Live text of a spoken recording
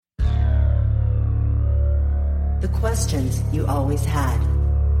The questions you always had.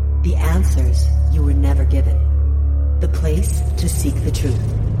 The answers you were never given. The place to seek the truth.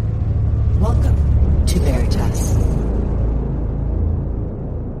 Welcome to Veritas.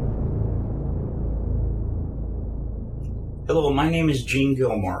 Hello, my name is Gene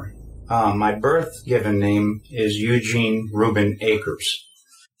Gilmore. My birth given name is Eugene Reuben Akers.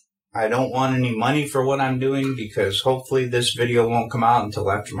 I don't want any money for what I'm doing because hopefully this video won't come out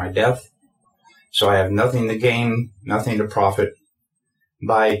until after my death. So I have nothing to gain, nothing to profit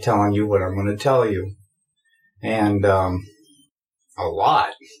by telling you what I'm going to tell you. And a lot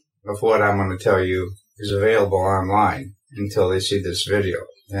of what I'm going to tell you is available online until they see this video.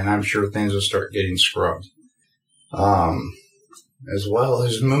 And I'm sure things will start getting scrubbed. As well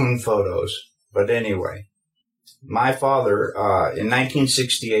as moon photos. But anyway, my father, in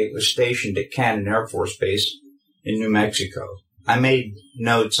 1968, was stationed at Cannon Air Force Base in New Mexico. I made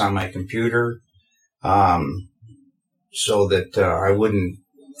notes on my computer so that I wouldn't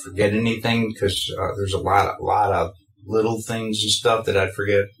forget anything, because there's a lot of little things and stuff that I'd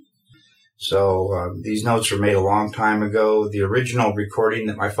forget. So these notes were made a long time ago. The original recording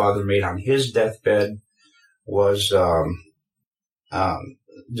that my father made on his deathbed was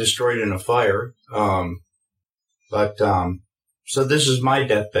destroyed in a fire. So this is my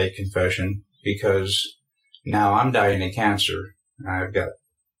deathbed confession, because now I'm dying of cancer. I've got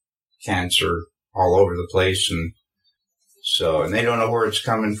cancer all over the place, and they don't know where it's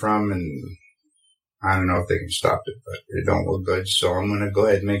coming from, and I don't know if they can stop it, but it don't look good. So I'm going to go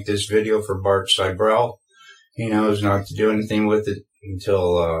ahead and make this video for Bart Sibrel. He knows not to do anything with it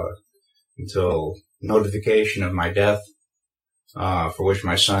until notification of my death, for which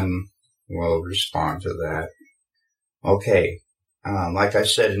my son will respond to that. Okay. Like I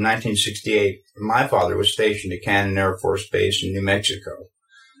said, in 1968, my father was stationed at Cannon Air Force Base in New Mexico.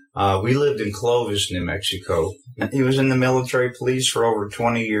 We lived in Clovis, New Mexico. He was in the military police for over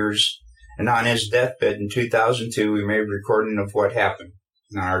 20 years. And on his deathbed in 2002, we made a recording of what happened.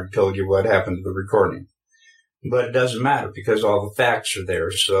 Now, I already told you what happened to the recording. But it doesn't matter, because all the facts are there.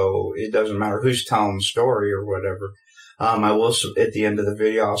 So it doesn't matter who's telling the story or whatever. I will, at the end of the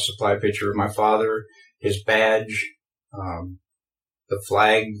video, I'll supply a picture of my father, his badge, the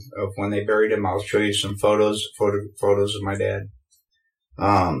flag of when they buried him. I'll show you some photos of my dad.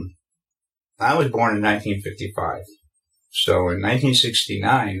 I was born in 1955. So in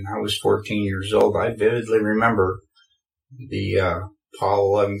 1969, I was 14 years old. I vividly remember the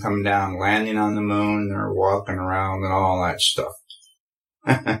Apollo 11 coming down, landing on the moon, they're walking around and all that stuff.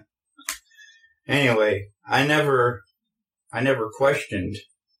 Anyway, I never questioned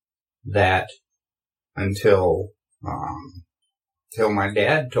that until my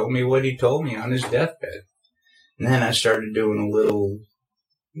dad told me what he told me on his deathbed. And then I started doing a little,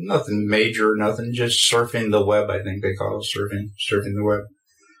 nothing major, nothing, just surfing the web, I think they call it, surfing the web.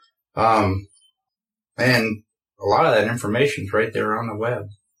 And a lot of that information's right there on the web.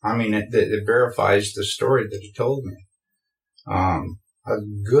 I mean, it verifies the story that he told me. A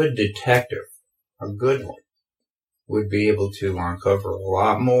good detective, a good one, would be able to uncover a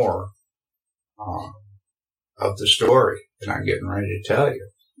lot more of the story than I'm getting ready to tell you.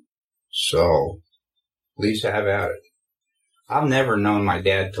 So, please have at it. I've never known my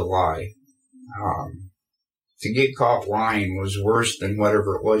dad to lie. To get caught lying was worse than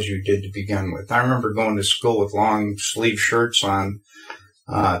whatever it was you did to begin with. I remember going to school with long sleeve shirts on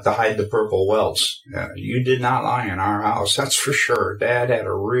to hide the purple welts. You did not lie in our house, that's for sure. Dad had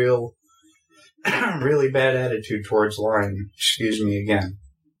a really bad attitude towards lying. Excuse me again.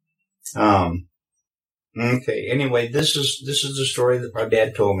 Okay. Anyway, this is the story that my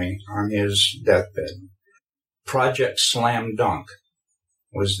dad told me on his deathbed. Project Slam Dunk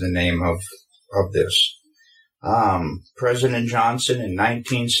was the name of this. President Johnson in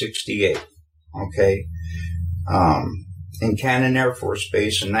 1968. Okay. In Cannon Air Force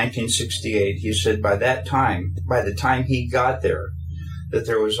Base in 1968, he said by the time he got there, that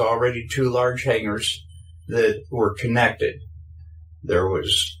there was already 2 large hangars that were connected. There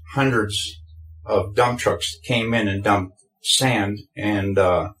was hundreds of dump trucks that came in and dumped sand and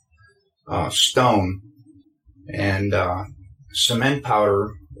stone, and cement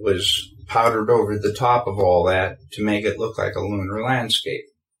powder was powdered over the top of all that to make it look like a lunar landscape.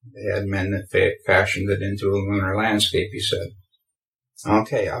 They had men that fashioned it into a lunar landscape, he said.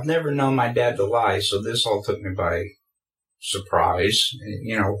 Okay, I've never known my dad to lie, so this all took me by surprise.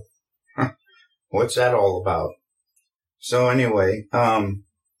 You know, what's that all about? So anyway,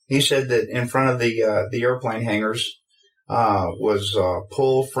 he said that in front of the airplane hangars was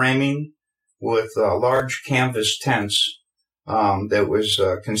pole framing with large canvas tents that was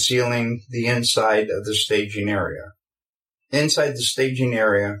concealing the inside of the staging area. Inside the staging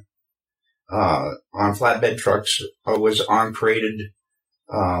area, on flatbed trucks, was uncrated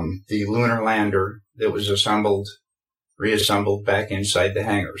the lunar lander that was reassembled back inside the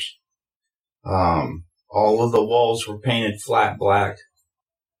hangars. All of the walls were painted flat black,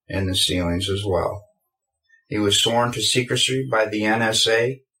 and the ceilings as well. He was sworn to secrecy by the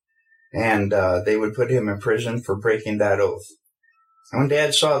NSA, and they would put him in prison for breaking that oath. And when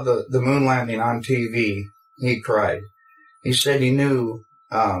Dad saw the moon landing on TV, he cried. He said he knew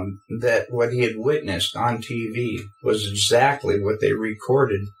that what he had witnessed on TV was exactly what they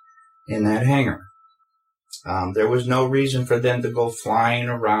recorded in that hangar. There was no reason for them to go flying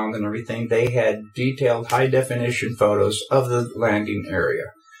around and everything. They had detailed high-definition photos of the landing area.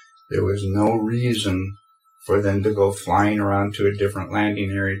 There was no reason for them to go flying around to a different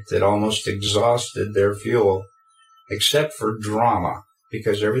landing area that almost exhausted their fuel, except for drama,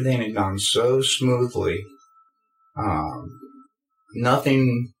 because everything had gone so smoothly.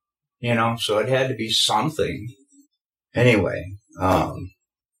 Nothing, so it had to be something. Anyway,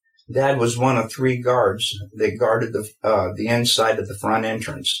 Dad was one of 3 guards that guarded the inside of the front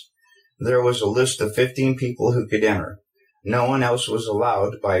entrance. There was a list of 15 people who could enter. No one else was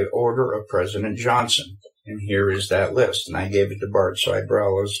allowed by order of President Johnson. And here is that list. And I gave it to Bart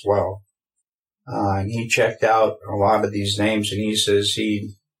Sibrel as well. And he checked out a lot of these names, and he says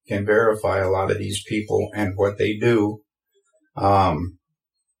he can verify a lot of these people and what they do.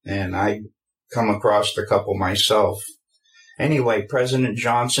 And I come across a couple myself. Anyway, President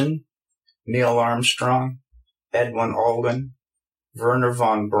Johnson, Neil Armstrong, Edwin Aldrin, Werner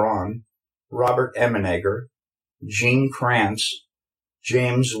von Braun, Robert Emenegger, Gene Kranz,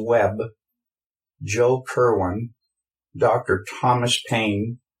 James Webb, Joe Kerwin, Dr. Thomas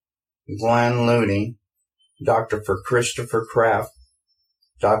Paine, Glenn Looney, Dr. Christopher Kraft,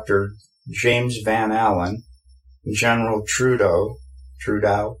 Dr. James Van Allen, General Trudeau,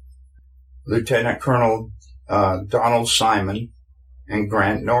 Lieutenant Colonel Donald Simon, and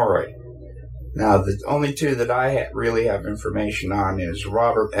Grant Norrie. Now, the only 2 that I really have information on is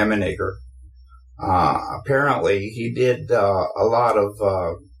Robert Emenegger. Apparently, he did a lot of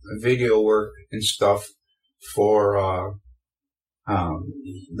video work and stuff for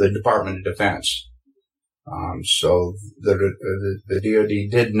the Department of Defense. So the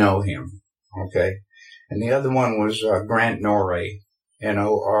DoD did know him. Okay. And the other one was Grant Norrie,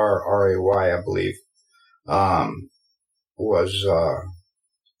 Norray, I believe. Was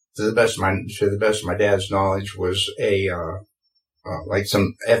to the best of my dad's knowledge, was a like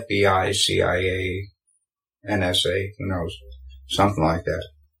some FBI, CIA, NSA, who knows, something like that.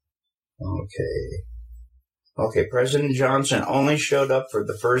 Okay. President Johnson only showed up for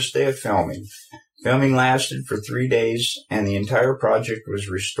the first day of filming. Filming lasted for 3 days, and the entire project was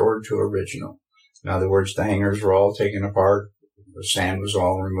restored to original. In other words, the hangars were all taken apart, the sand was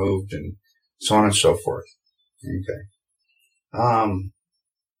all removed, and so on and so forth. Okay.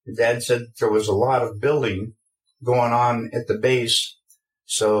 Dad said there was a lot of building going on at the base,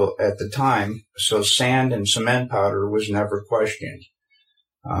 so at the time, so sand and cement powder was never questioned.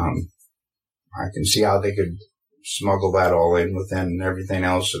 I can see how they could smuggle that all in within everything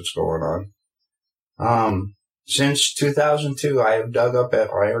else that's going on. Since 2002, I have dug up, I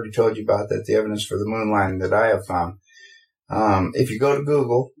already told you about that, the evidence for the moon landing that I have found. If you go to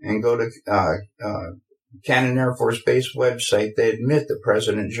Google and go to Cannon Air Force Base website, they admit that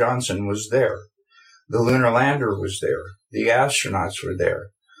President Johnson was there. The lunar lander was there. The astronauts were there.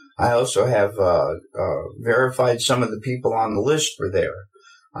 I also have verified some of the people on the list were there.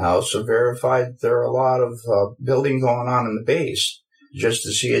 I also verified there are a lot of building going on in the base, just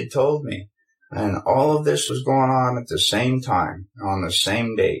as he had told me. And all of this was going on at the same time, on the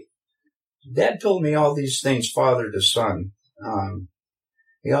same date. Dad told me all these things father to son.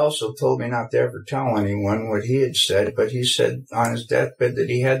 He also told me not to ever tell anyone what he had said, but he said on his deathbed that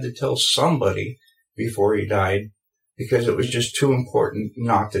he had to tell somebody before he died because it was just too important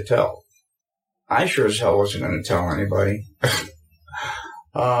not to tell. I sure as hell wasn't going to tell anybody.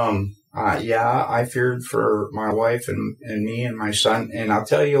 Yeah, I feared for my wife and me and my son, and I'll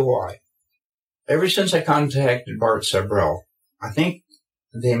tell you why. Ever since I contacted Bart Sibrel, I think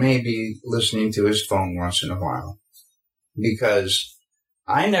they may be listening to his phone once in a while, because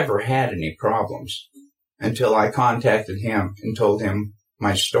I never had any problems until I contacted him and told him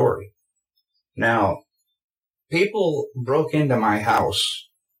my story. Now, people broke into my house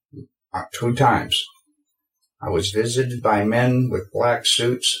 2 times. I was visited by men with black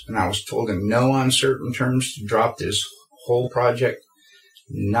suits, and I was told in no uncertain terms to drop this whole project,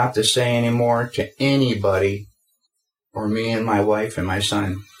 not to say any more to anybody or me and my wife and my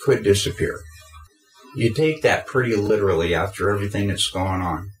son could disappear. You take that pretty literally after everything that's going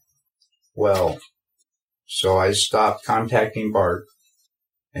on. Well, so I stopped contacting Bart,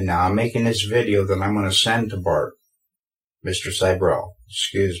 and now I'm making this video that I'm going to send to Bart. Mr. Sibrel,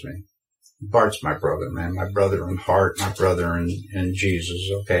 excuse me. Bart's my brother, man. My brother in heart, my brother in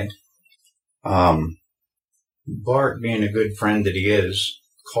Jesus, okay? Bart, being a good friend that he is,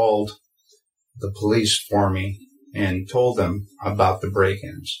 called the police for me and told them about the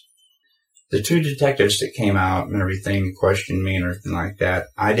break-ins. The two detectives that came out and everything questioned me and everything like that,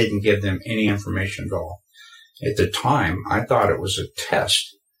 I didn't give them any information at all. At the time, I thought it was a test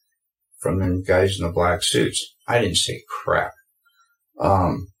from them guys in the black suits. I didn't say crap.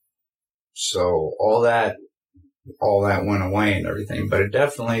 So all that went away and everything. But it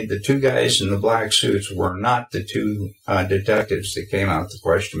definitely, the two guys in the black suits were not the two detectives that came out to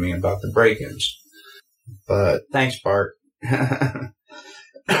question me about the break-ins. But thanks, Bart.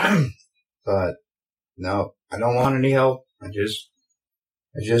 But no, I don't want any help. I just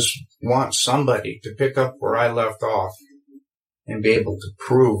want somebody to pick up where I left off and be able to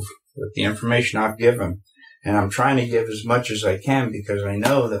prove with the information I've given. And I'm trying to give as much as I can because I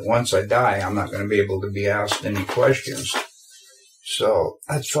know that once I die, I'm not going to be able to be asked any questions. So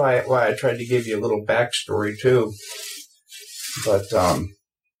that's why I tried to give you a little backstory too. But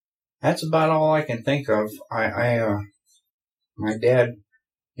that's about all I can think of. My dad,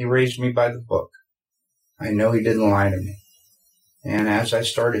 he raised me by the book. I know he didn't lie to me. And as I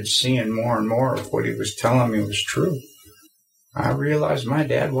started seeing more and more of what he was telling me was true, I realized my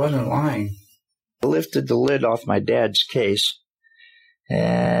dad wasn't lying. I lifted the lid off my dad's case,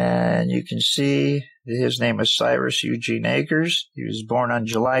 and you can see his name is Cyrus Eugene Akers. He was born on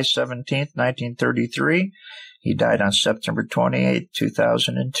July 17th, 1933. He died on September 28th,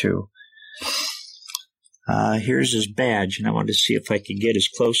 2002. Here's his badge, and I wanted to see if I could get as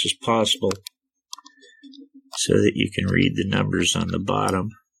close as possible so that you can read the numbers on the bottom,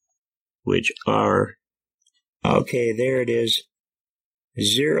 which are, okay, there it is,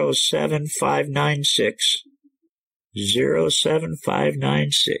 07596.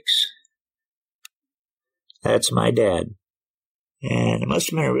 07596. That's my dad. And it must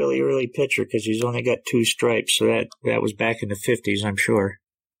have been a really early picture because he's only got 2 stripes, so that was back in the 50s, I'm sure.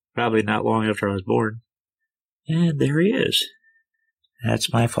 Probably not long after I was born. And there he is.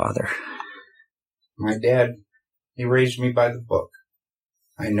 That's my father. My dad, he raised me by the book.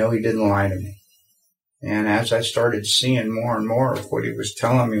 I know he didn't lie to me. And as I started seeing more and more of what he was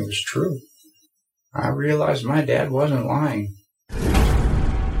telling me was true, I realized my dad wasn't lying.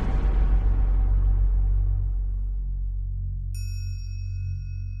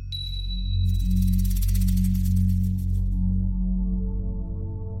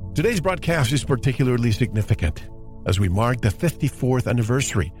 Today's broadcast is particularly significant as we mark the 54th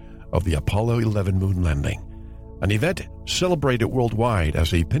anniversary of the Apollo 11 moon landing, an event celebrated worldwide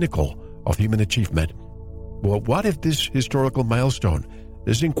as a pinnacle of human achievement. Well, what if this historical milestone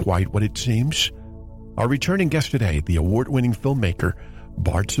isn't quite what it seems? Our returning guest today, the award-winning filmmaker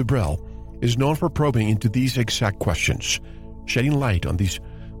Bart Sibrel, is known for probing into these exact questions, shedding light on these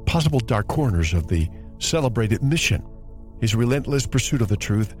possible dark corners of the celebrated mission. His relentless pursuit of the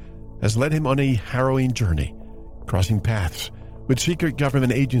truth has led him on a harrowing journey, crossing paths with secret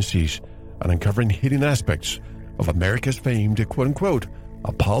government agencies and uncovering hidden aspects of America's famed quote-unquote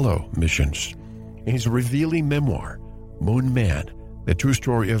Apollo missions. In his revealing memoir, Moon Man, the true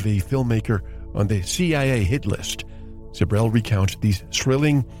story of a filmmaker on the CIA hit list, Sibrel recounts these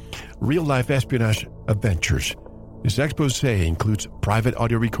thrilling, real-life espionage adventures. His expose includes private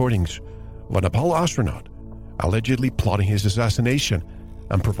audio recordings of an Apollo astronaut allegedly plotting his assassination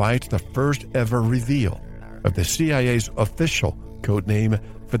and provides the first-ever reveal of the CIA's official code name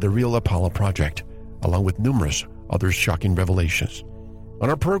for the real Apollo project, along with numerous other shocking revelations.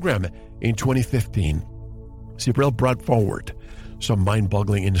 On our program in 2015, Sibrel brought forward some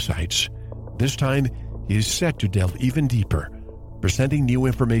mind-boggling insights. This time, he is set to delve even deeper, presenting new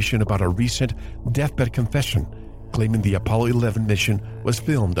information about a recent deathbed confession claiming the Apollo 11 mission was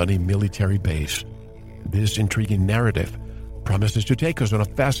filmed on a military base. This intriguing narrative promises to take us on a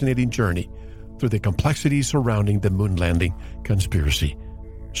fascinating journey through the complexities surrounding the moon landing conspiracy.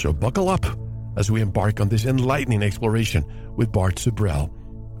 So buckle up as we embark on this enlightening exploration with Bart Sibrel,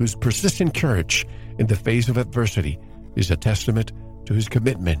 whose persistent courage in the face of adversity is a testament to his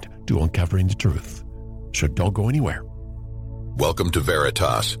commitment to uncovering the truth. So don't go anywhere. Welcome to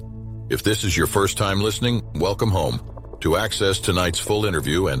Veritas. If this is your first time listening, welcome home. To access tonight's full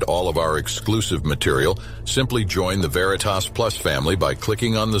interview and all of our exclusive material, simply join the Veritas Plus family by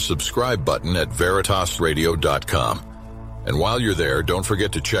clicking on the subscribe button at veritasradio.com. And while you're there, don't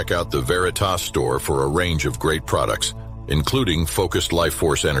forget to check out the Veritas store for a range of great products, including Focused Life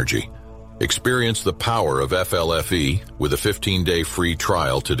Force Energy. Experience the power of FLFE with a 15-day free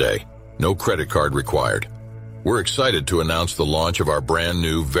trial today. No credit card required. We're excited to announce the launch of our brand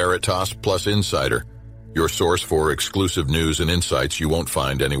new Veritas Plus Insider, your source for exclusive news and insights you won't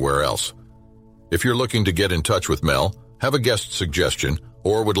find anywhere else. If you're looking to get in touch with Mel, have a guest suggestion,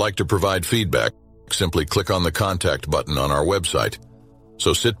 or would like to provide feedback, simply click on the contact button on our website.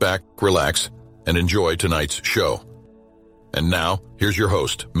 So sit back, relax, and enjoy tonight's show. And now, here's your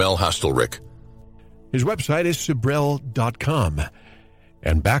host, Mel Hastelrick. His website is Sibrel.com.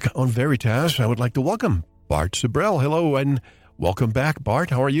 And back on Veritas, I would like to welcome Bart Sibrel. Hello, and welcome back,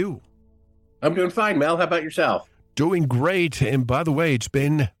 Bart. How are you? I'm doing fine, Mel. How about yourself? Doing great. And by the way, it's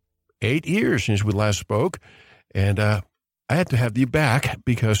been 8 years since we last spoke. And I had to have you back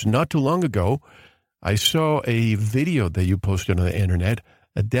because not too long ago, I saw a video that you posted on the internet,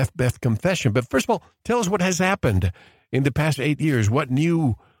 a deathbed confession. But first of all, tell us what has happened in the past 8 years. What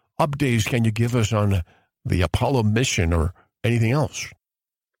new updates can you give us on the Apollo mission or anything else?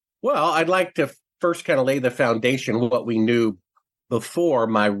 Well, I'd like to first kind of lay the foundation of what we knew before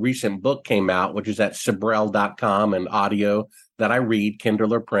my recent book came out, which is at Sibrel.com, and audio that I read,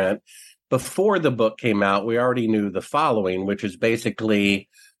 Kindle or print. Before the book came out, we already knew the following, which is basically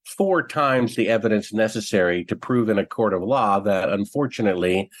 4 times the evidence necessary to prove in a court of law that,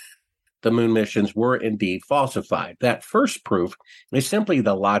 unfortunately, the moon missions were indeed falsified. That first proof is simply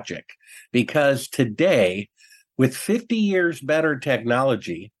the logic, because today, with 50 years better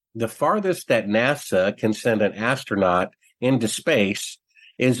technology, the farthest that NASA can send an astronaut into space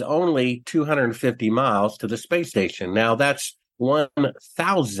is only 250 miles to the space station. Now, that's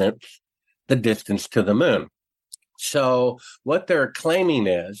 1,000th the distance to the moon. So what they're claiming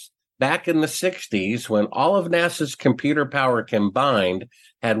is, back in the 60s, when all of NASA's computer power combined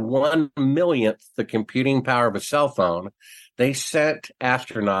had 1/1,000,000th the computing power of a cell phone, they sent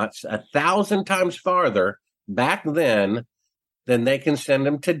astronauts 1,000 times farther back then than they can send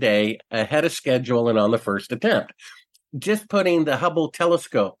them today, ahead of schedule and on the first attempt. Just putting the Hubble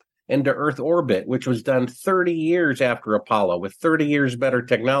telescope into Earth orbit, which was done 30 years after Apollo, with 30 years better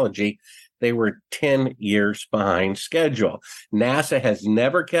technology, they were 10 years behind schedule. NASA has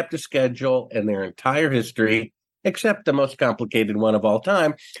never kept a schedule in their entire history, except the most complicated one of all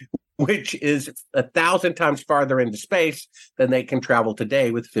time, which is 1,000 times farther into space than they can travel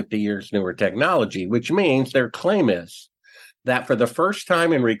today with 50 years newer technology, which means their claim is that for the first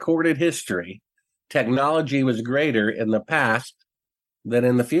time in recorded history, technology was greater in the past than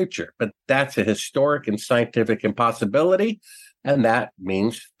in the future. But that's a historic and scientific impossibility, and that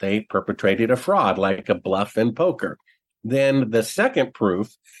means they perpetrated a fraud, like a bluff in poker. Then the second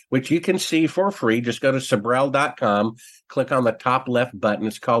proof, which you can see for free, just go to Sibrel.com, click on the top left button.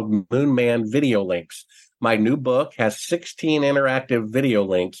 It's called Moon Man Video Links. My new book has 16 interactive video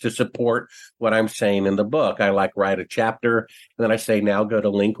links to support what I'm saying in the book. I write a chapter, and then I say, now go to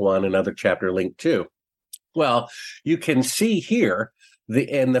link 1, another chapter, link 2. Well, you can see here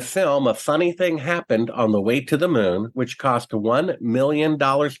in the film, a funny thing happened on the way to the moon, which cost $1 million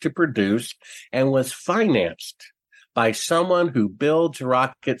to produce and was financed by someone who builds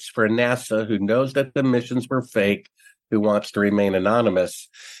rockets for NASA, who knows that the missions were fake, who wants to remain anonymous,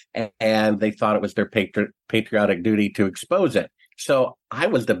 and they thought it was their patriotic duty to expose it. So I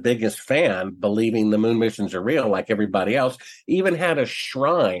was the biggest fan, believing the moon missions are real, like everybody else. Even had a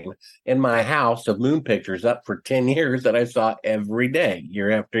shrine in my house of moon pictures up for 10 years that I saw every day,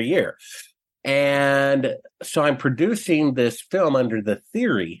 year after year. And so I'm producing this film under the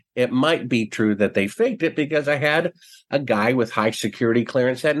theory it might be true that they faked it, because I had a guy with high security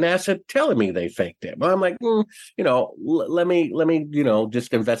clearance at NASA telling me they faked it. Well, I'm like, let me,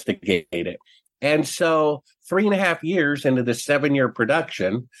 just investigate it. And so 3.5 years into the 7-year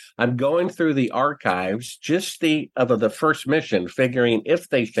production, I'm going through the archives, of the first mission, figuring if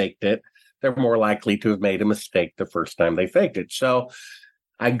they faked it, they're more likely to have made a mistake the first time they faked it. So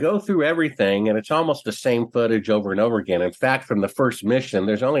I go through everything, and it's almost the same footage over and over again. In fact, from the first mission,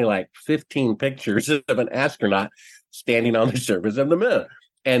 there's only like 15 pictures of an astronaut standing on the surface of the moon,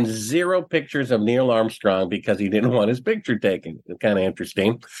 and 0 pictures of Neil Armstrong because he didn't want his picture taken. It's kind of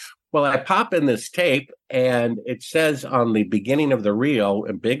interesting. Well, I pop in this tape, and it says on the beginning of the reel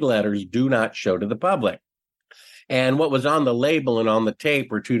in big letters, "Do not show to the public." And what was on the label and on the tape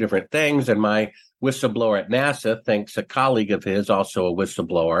were 2 different things. And my whistleblower at NASA, thanks a colleague of his, also a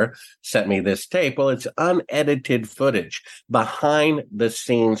whistleblower, sent me this tape. Well, it's unedited footage, behind the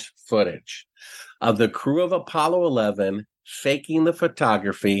scenes footage of the crew of Apollo 11 Faking the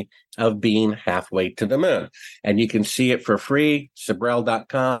Photography of Being Halfway to the Moon. And you can see it for free,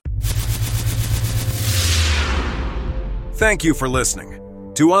 Sibrel.com. Thank you for listening.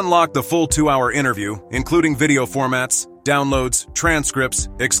 To unlock the full 2-hour interview, including video formats, downloads, transcripts,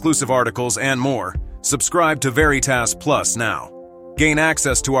 exclusive articles, and more, subscribe to Veritas Plus now. Gain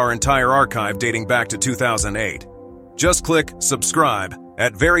access to our entire archive dating back to 2008. Just click subscribe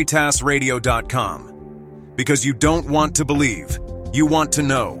at veritasradio.com. Because you don't want to believe, you want to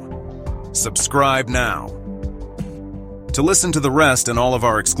know. Subscribe now. To listen to the rest and all of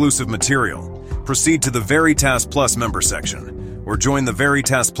our exclusive material, proceed to the Veritas Plus member section, or join the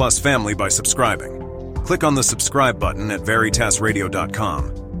Veritas Plus family by subscribing. Click on the subscribe button at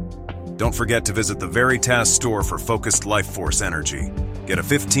veritasradio.com. Don't forget to visit the Veritas store for focused life force energy. Get a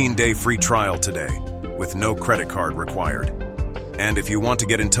 15-day free trial today, with no credit card required. And if you want to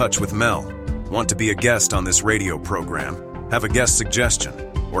get in touch with Mel, want to be a guest on this radio program, have a guest suggestion,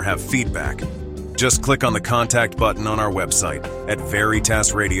 or have feedback, just click on the contact button on our website at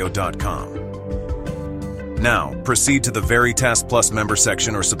veritasradio.com. Now, proceed to the Veritas Plus member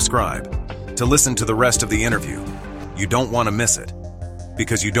section or subscribe to listen to the rest of the interview. You don't want to miss it.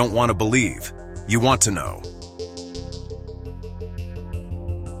 Because you don't want to believe, you want to know.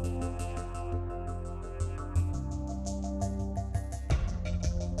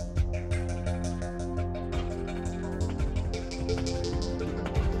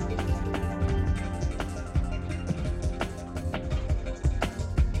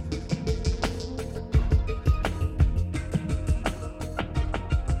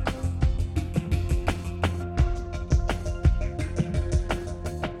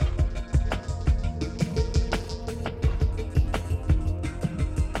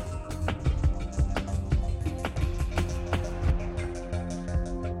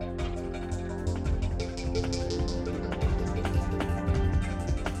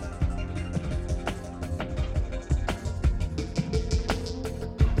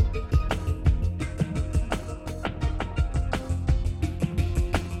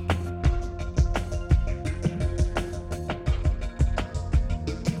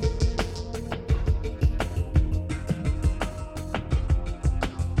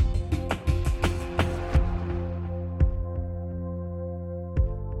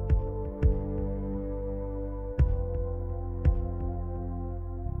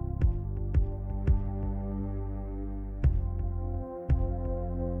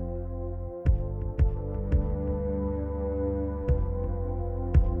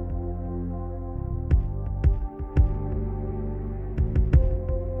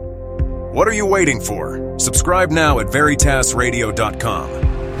 What are you waiting for? Subscribe now at veritasradio.com.